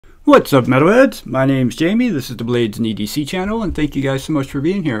What's up, metalheads? My name's Jamie. This is the Blades and EDC channel, and thank you guys so much for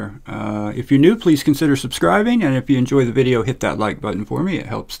being here. If you're new, please consider subscribing, and if you enjoy the video, hit that like button for me. It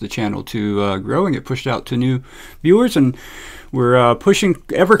helps the channel to grow and get pushed out to new viewers, and we're pushing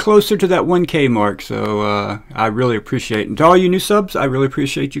ever closer to that 1K mark, so I really appreciate it. And to all you new subs, I really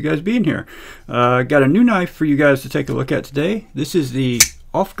appreciate you guys being here. Got a new knife for you guys to take a look at today. This is the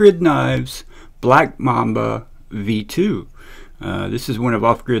Off-Grid Knives Black Mamba V2. This is one of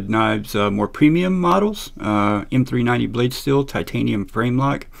Off-Grid Knives' more premium models, M390 blade steel, titanium frame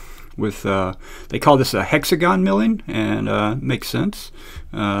lock with, they call this a hexagon milling, and makes sense.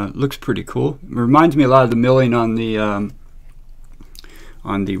 Looks pretty cool. It reminds me a lot of the milling on the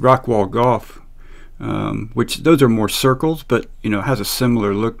Rockwall Golf, which those are more circles, but you know, has a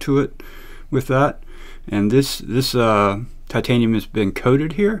similar look to it with that. And this titanium has been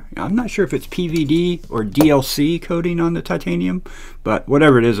coated here. I'm not sure if it's PVD or DLC coating on the titanium, but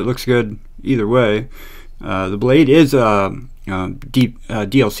whatever it is, it looks good either way. The blade is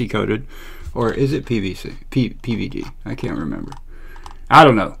DLC coated, or is it PVD? I can't remember. I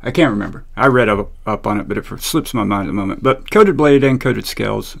don't know. I can't remember. I read up on it, but it slips my mind at the moment. But coated blade and coated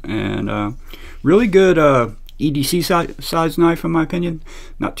scales, and really good EDC size knife in my opinion.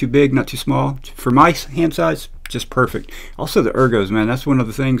 Not too big, not too small. For my hand size, just perfect. Also the ergos, man, that's one of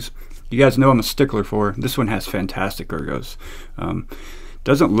the things you guys know I'm a stickler for. This one has fantastic ergos.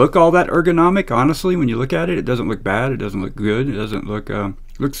 Doesn't look all that ergonomic, honestly. When you look at it, it doesn't look bad, it doesn't look good, it doesn't look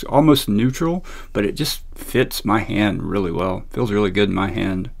looks almost neutral, but it just fits my hand really well. Feels really good in my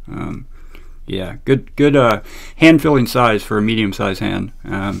hand. Yeah, good hand filling size for a medium sized hand.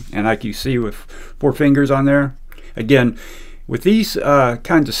 And like you see with 4 fingers on there, again, with these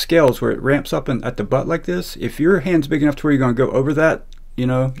kinds of scales where it ramps up at the butt like this, if your hand's big enough to where you're going to go over that, you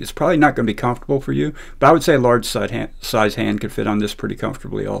know, it's probably not going to be comfortable for you. But I would say a large size hand could fit on this pretty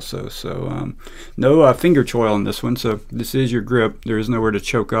comfortably also. So no finger choil on this one. So this is your grip. There is nowhere to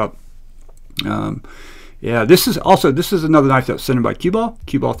choke up. Yeah, this is another knife that was sent in by Q-Ball.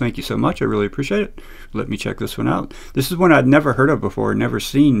 Q-Ball, thank you so much. I really appreciate it. Let me check this one out. This is one I'd never heard of before, never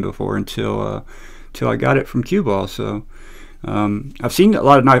seen before until I got it from Q-Ball. So I've seen a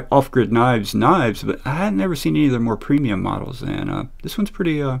lot of off-grid knives, but I had never seen any of their more premium models, and this one's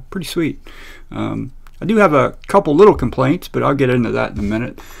pretty sweet. I do have a couple little complaints, but I'll get into that in a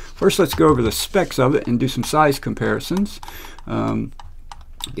minute. First, let's go over the specs of it and do some size comparisons.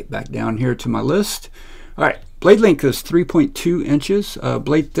 Get back down here to my list. All right, blade length is 3.2 inches.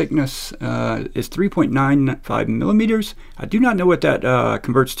 Blade thickness is 3.95 millimeters. I do not know what that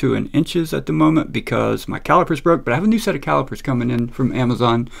converts to in inches at the moment because my caliper's broke, but I have a new set of calipers coming in from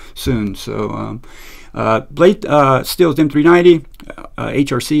Amazon soon. So blade steel is M390.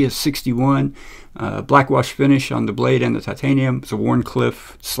 HRC is 61. Black wash finish on the blade and the titanium. It's a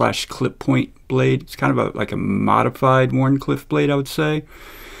Wharncliffe / clip point blade. It's kind of like a modified Wharncliffe blade, I would say.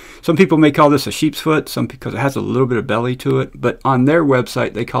 Some people may call this a sheep's foot, some because it has a little bit of belly to it, but on their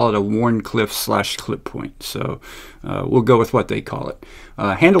website they call it a Wharncliffe / clip point. So we'll go with what they call it.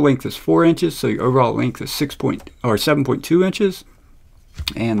 Handle length is 4 inches, so your overall length is 7.2 inches.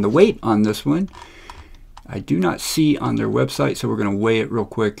 And the weight on this one, I do not see on their website, so we're going to weigh it real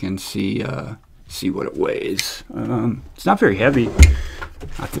quick and see what it weighs. It's not very heavy.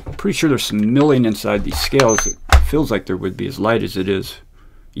 I'm pretty sure there's some milling inside these scales. It feels like there would be, as light as it is.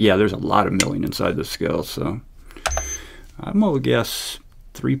 Yeah, there's a lot of milling inside the scale, so I'm going to guess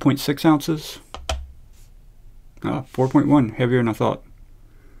 3.6 ounces. 4.1, heavier than I thought.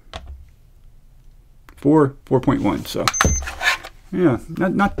 4.1, so yeah,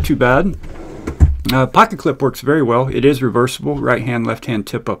 not too bad. Pocket clip works very well. It is reversible, right hand, left hand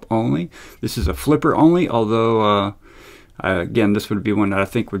tip up only. This is a flipper only, although again, this would be one that I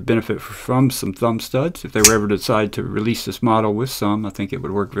think would benefit from some thumb studs. If they were ever to decide to release this model with some, I think it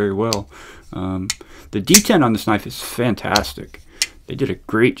would work very well. The detent on this knife is fantastic. They did a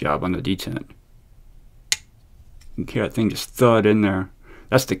great job on the detent. You can hear that thing just thud in there.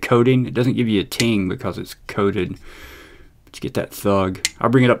 That's the coating. It doesn't give you a ting because it's coated. But you get that thug. I'll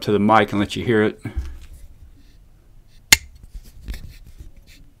bring it up to the mic and let you hear it.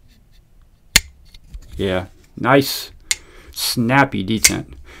 Yeah, nice snappy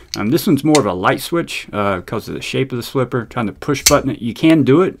detent. This one's more of a light switch because of the shape of the slipper. Trying to push button it, you can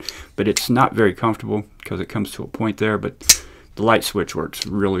do it, but it's not very comfortable because it comes to a point there. But the light switch works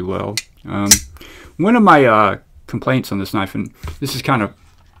really well. One of my complaints on this knife, and this is kind of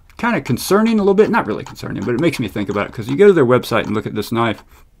concerning a little bit, not really concerning, but it makes me think about it because you go to their website and look at this knife,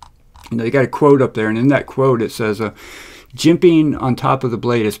 you know, they got a quote up there, and in that quote it says, jimping on top of the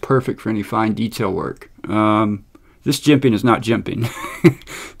blade is perfect for any fine detail work. This jimping is not jimping.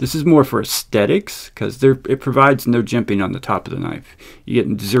 This is more for aesthetics, because it provides no jimping on the top of the knife. You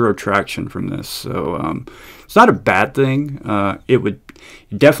get zero traction from this, so it's not a bad thing.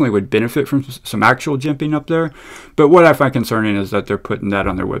 It definitely would benefit from some actual jimping up there. But what I find concerning is that they're putting that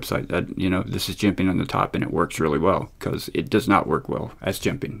on their website, that, you know, this is jimping on the top and it works really well, because it does not work well as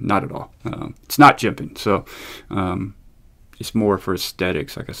jimping, not at all. It's not jimping, so it's more for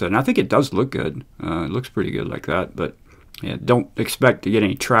aesthetics, like I said. And I think it does look good. It looks pretty good like that, but yeah, don't expect to get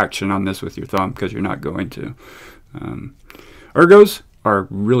any traction on this with your thumb, because you're not going to. Ergos are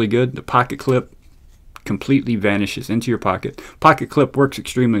really good. The pocket clip completely vanishes into your pocket. Pocket clip works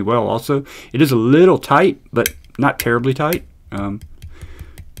extremely well also. It is a little tight, but not terribly tight.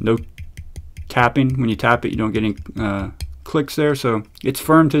 No tapping. When you tap it, you don't get any clicks there, so it's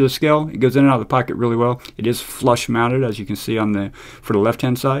firm to the scale. It goes in and out of the pocket really well. It is flush mounted, as you can see on for the left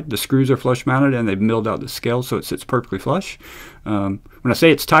hand side. The screws are flush mounted, and they've milled out the scale so it sits perfectly flush. When I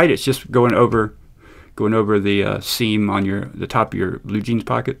say it's tight, it's just going over the seam on the top of your blue jeans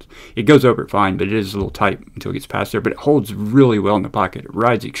pocket. It goes over it fine, but it is a little tight until it gets past there. But it holds really well in the pocket. It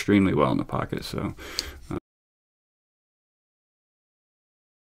rides extremely well in the pocket. So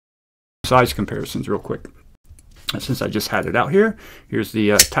size comparisons real quick. Since I just had it out here, here's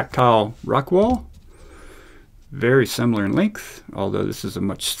the tactile rock wall. Very similar in length, although this is a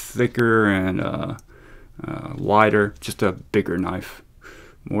much thicker and wider, just a bigger knife.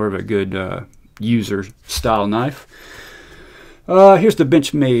 More of a good user style knife. Here's the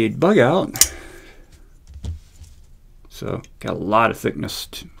Benchmade bug out. So got a lot of thickness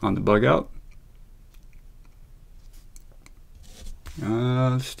on the bug out.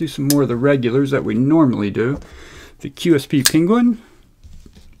 Let's do some more of the regulars that we normally do. The QSP Penguin,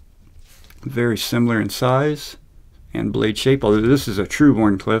 very similar in size and blade shape, although this is a true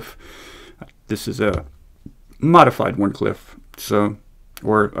Wharncliffe. This is a modified Wharncliffe, so,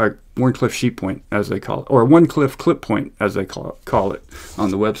 or a Wharncliffe sheet point, as they call it, or a Wharncliffe clip point, as they call it on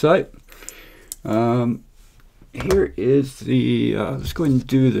the website. Here is the, let's go ahead and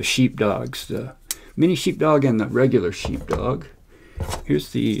do the sheepdogs, the mini sheepdog and the regular sheepdog. Here's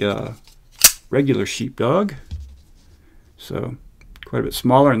the regular sheepdog. So quite a bit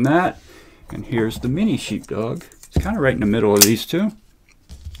smaller than that. And here's the mini sheepdog. It's kind of right in the middle of these two.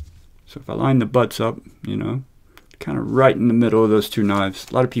 So if I line the butts up, you know, kind of right in the middle of those two knives.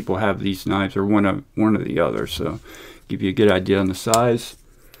 A lot of people have these knives, or one or the other. So give you a good idea on the size.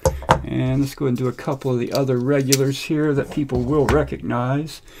 And let's go ahead and do a couple of the other regulars here that people will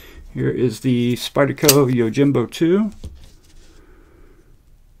recognize. Here is the Spyderco Yojimbo 2.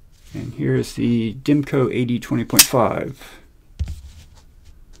 And here's the Dimco AD 20.5.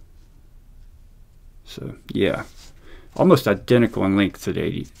 So yeah, almost identical in length to the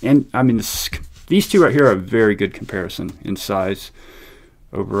 80. And I mean, these two right here are a very good comparison in size,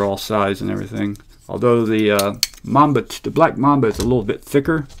 overall size and everything. Although the Black Mamba is a little bit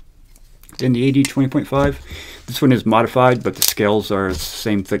thicker than the AD 20.5. This one is modified, but the scales are the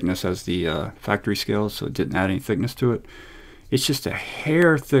same thickness as the factory scales, so it didn't add any thickness to it. It's just a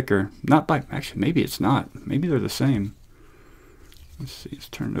hair thicker. Not by, actually, maybe it's not. Maybe they're the same. Let's see, it's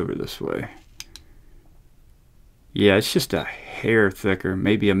turned over this way. Yeah, it's just a hair thicker,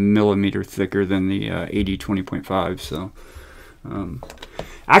 maybe a millimeter thicker than the AD 20.5. So,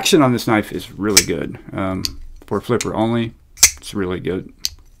 action on this knife is really good. For flipper only, it's really good.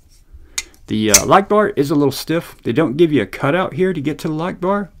 The lock bar is a little stiff. They don't give you a cutout here to get to the lock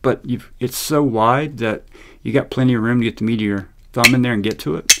bar, but it's so wide that you got plenty of room to get the meat of your thumb in there and get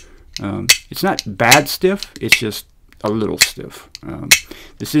to it. It's not bad stiff, it's just a little stiff.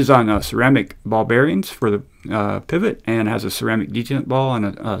 This is on ceramic ball bearings for the pivot, and has a ceramic detent ball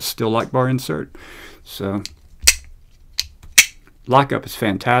and a steel lock bar insert. So lockup is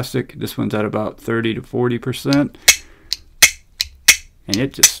fantastic. This one's at about 30 to 40%. And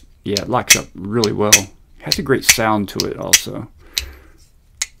it just, yeah, it locks up really well. It has a great sound to it also.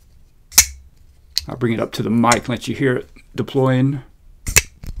 I'll bring it up to the mic and let you hear it deploying.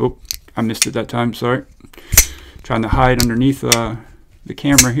 Oh, I missed it that time, sorry. Trying to hide underneath the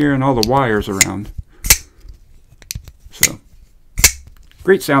camera here and all the wires around. So,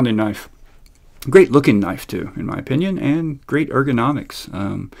 great sounding knife. Great looking knife too, in my opinion, and great ergonomics.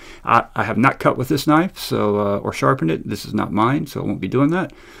 I have not cut with this knife, so or sharpened it. This is not mine, so I won't be doing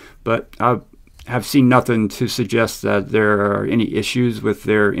that. But I have seen nothing to suggest that there are any issues with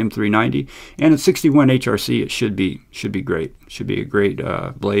their M390. And at 61 HRC, it should be great. Should be a great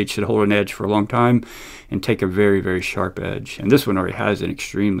blade. Should hold an edge for a long time and take a very, very sharp edge. And this one already has an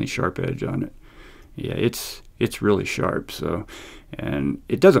extremely sharp edge on it. yeah, it's really sharp. So, and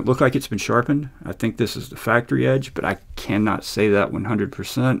it doesn't look like it's been sharpened. I think this is the factory edge, but I cannot say that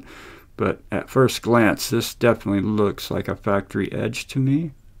 100%. But at first glance, this definitely looks like a factory edge to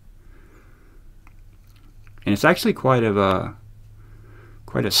me. And it's actually quite a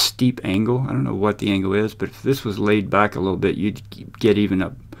steep angle. I don't know what the angle is, but if this was laid back a little bit, you'd get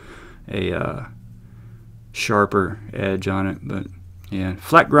even a sharper edge on it. But yeah,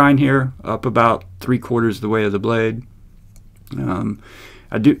 flat grind here, up about 3/4 the way of the blade.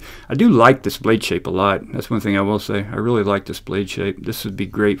 I do like this blade shape a lot. That's one thing I will say. I really like this blade shape. This would be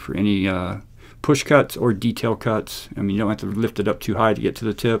great for any push cuts or detail cuts. I mean, you don't have to lift it up too high to get to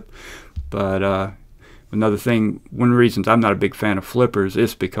the tip. But another thing, one of the reasons I'm not a big fan of flippers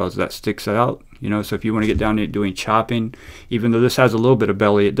is because that sticks out. You know, so if you want to get down to doing chopping, even though this has a little bit of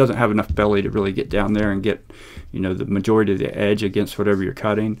belly, it doesn't have enough belly to really get down there and get, you know, the majority of the edge against whatever you're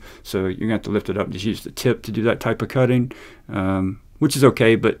cutting. So you're going to have to lift it up and just use the tip to do that type of cutting, which is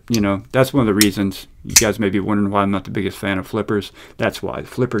okay. But, you know, that's one of the reasons. You guys may be wondering why I'm not the biggest fan of flippers. That's why. The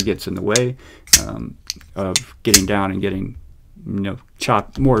flipper gets in the way of getting down and getting, you know,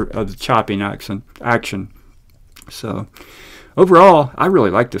 more of the chopping action. So overall, I really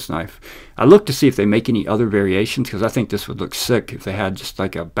like this knife. I looked to see if they make any other variations, because I think this would look sick if they had just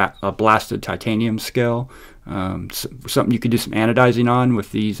like a blasted titanium scale, something you could do some anodizing on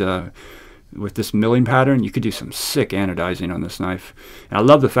with these with this milling pattern. You could do some sick anodizing on this knife. And I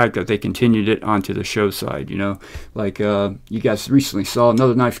love the fact that they continued it onto the show side. You know, like you guys recently saw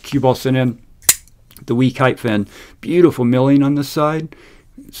another knife Cue Ball sent in, the Wiha Kite Fin. Beautiful milling on this side,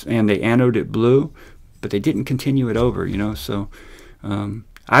 and they anoded it blue, but they didn't continue it over, you know. So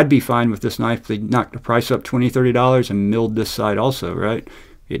I'd be fine with this knife. They knocked the price up $20, $30 and milled this side also, right?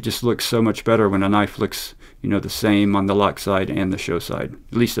 It just looks so much better when a knife looks, you know, the same on the lock side and the show side.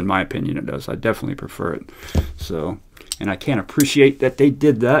 At least in my opinion it does. I definitely prefer it. So, and I can't appreciate that they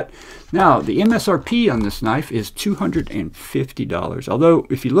did that. Now, the MSRP on this knife is $250. Although,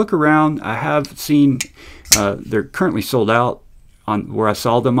 if you look around, I have seen they're currently sold out on where I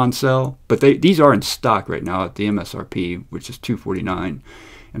saw them on sale. But these are in stock right now at the MSRP, which is $249,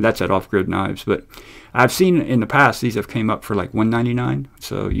 and that's at Off Grid Knives. But I've seen in the past these have came up for like $199,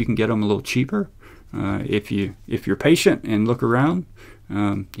 so you can get them a little cheaper if you're patient and look around.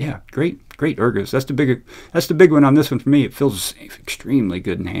 Yeah, great ergos. That's the big one on this one for me. It feels extremely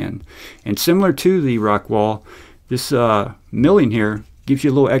good in hand, and similar to the Rockwall, this milling here gives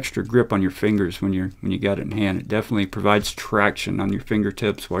you a little extra grip on your fingers when you got it in hand. It definitely provides traction on your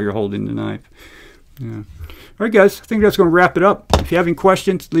fingertips while you're holding the knife. Yeah. All right, guys, I think that's going to wrap it up. If you have any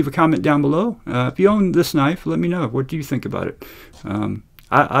questions, leave a comment down below. If you own this knife, let me know. What do you think about it?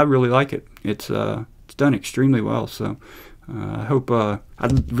 I really like it. It's done extremely well. So I hope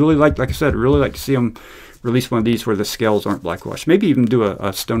I'd really like I said, really like to see them release one of these where the scales aren't blackwash. Maybe even do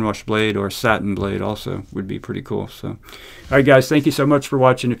a stonewash blade or a satin blade also would be pretty cool. So, all right, guys, thank you so much for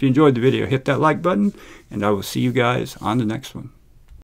watching. If you enjoyed the video, hit that like button, and I will see you guys on the next one.